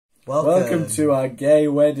Welcome to our gay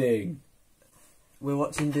wedding. We're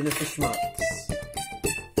watching Dinner for Schmucks.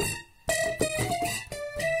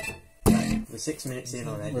 We're 6 minutes in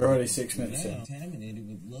already. We're already 6 minutes in. Contaminated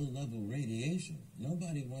with low-level radiation.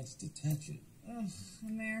 Nobody wants to touch it. Ugh,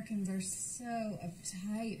 Americans are so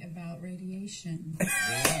uptight about radiation. They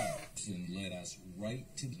are. And led us right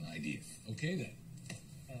to the idea. Okay then.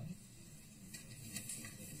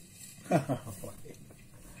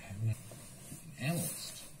 Analyst.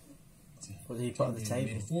 What did he put on the table?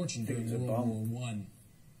 Made a fortune during World War I.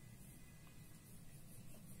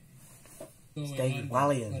 It's David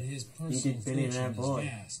Walliam. He did Billionaire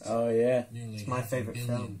Boy. Oh yeah. It's my favourite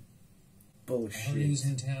film. Bullshit. He was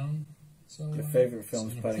in town. So, Your favourite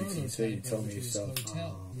film's Paddington 2, you told me yourself.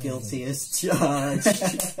 Oh, guilty as charged.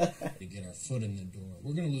 To get our foot in the door.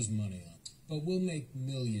 We're going to lose money on it. But we'll make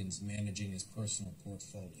millions managing his personal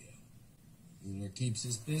portfolio. Ruler keeps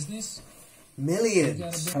his business.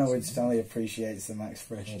 Millions. I know when Stanley appreciates the Max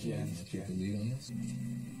Fresh Take the lead on this.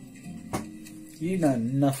 You know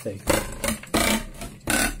nothing.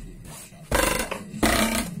 I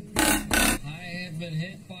have been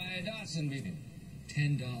hit by a Dawson beating.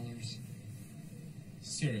 $10.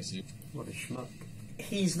 Seriously. What a schmuck.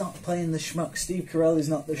 He's not playing the schmuck. Steve Carell is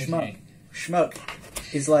not the schmuck. Schmuck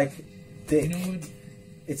is like dick. You know what?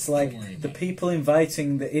 It's like the people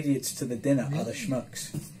inviting the idiots to the dinner are the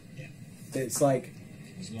schmucks. Yeah. It's like...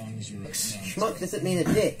 As long as you're... Schmuck doesn't mean a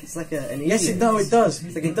dick. It's like an idiot. Yes, it does.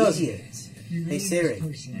 It's like an idiot. Hey Siri. I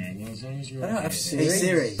don't have Siri. Hey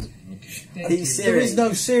Siri. Okay. Hey Siri. There is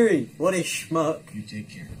no Siri. What is schmuck? You take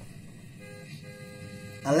care.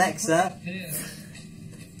 Alexa.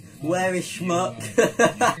 Where is schmuck?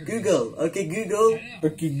 Google. Okay, Google.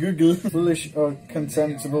 Okay, Google. Foolish or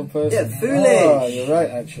contemptible person. Yeah, foolish. Oh, you're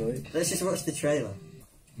right, actually. Let's just watch the trailer.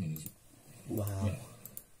 Wow.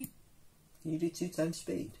 Can you do 2 times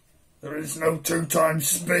speed? There is no 2 times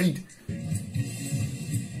speed.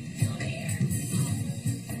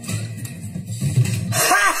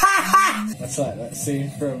 That's like that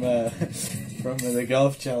scene from the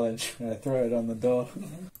golf challenge when I throw it on the door.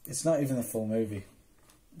 It's not even a full movie.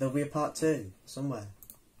 There'll be a part 2 somewhere.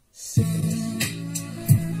 Sick of this.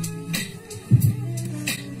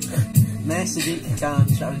 Mayor Sadiq Khan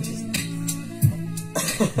challenges.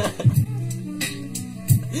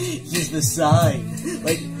 Just the sign,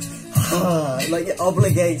 like it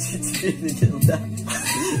obligates you to do the little dance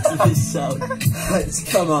to this song.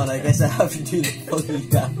 Come on, I guess I have to do the fucking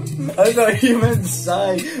dance. I thought you meant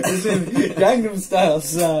sigh, as in Gangnam Style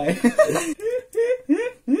sigh.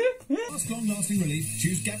 Gaviscon lasting relief.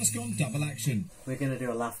 Choose Gaviscon double action. We're gonna do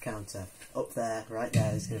a laugh counter. Up there, right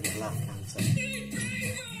there, is gonna be a laugh counter.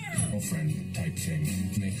 Girlfriend type thing.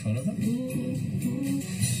 Make fun of them.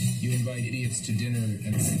 You invite idiots to dinner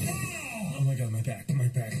and oh my god, my back.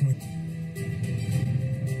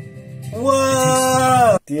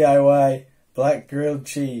 Whoa! DIY black grilled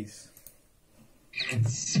cheese.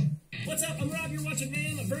 What's up? I'm Rob. You're watching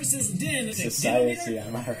Man versus Din. Society,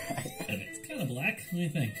 am I right? It's kind of black. What do you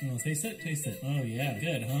think? You want to taste it? Taste it. Oh yeah,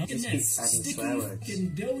 good, huh? Just keep adding swear words. Fucking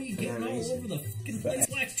doughy, getting all over the fucking place.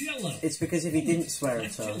 Black Jello. It's because if he didn't swear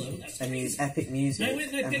at all and use epic music I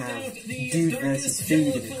went and I and picked have out the dude darkest versus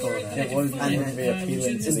Jello food in the color corner, I could find. wouldn't be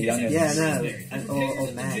appealing to the youngins. yeah, no, and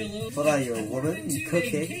or men. What are you, a woman? You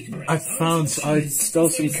cooking? I stole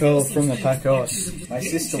some coal from the pack horse. My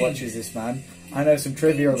sister watches this man. I know some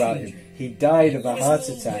trivia about him. He died of a heart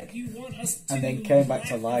attack and then came back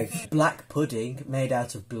to life. Black pudding made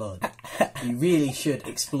out of blood. You really should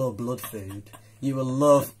explore blood food. You will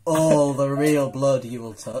love all the real blood you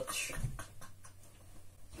will touch.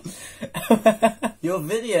 Your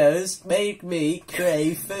videos make me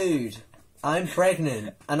crave food. I'm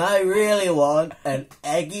pregnant and I really want an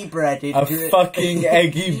eggy breaded... fucking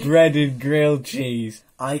eggy breaded grilled cheese.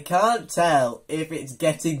 I can't tell if it's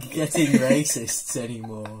getting racists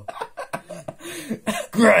anymore.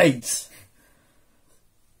 Great!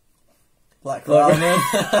 Black ramen.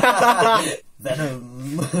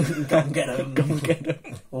 Venom. Go get 'em. Go get 'em.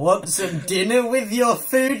 Want some dinner with your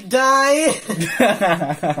food dye?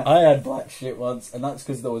 I had black shit once, and that's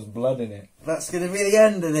because there was blood in it. That's going to be the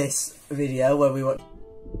end of this video where we watch...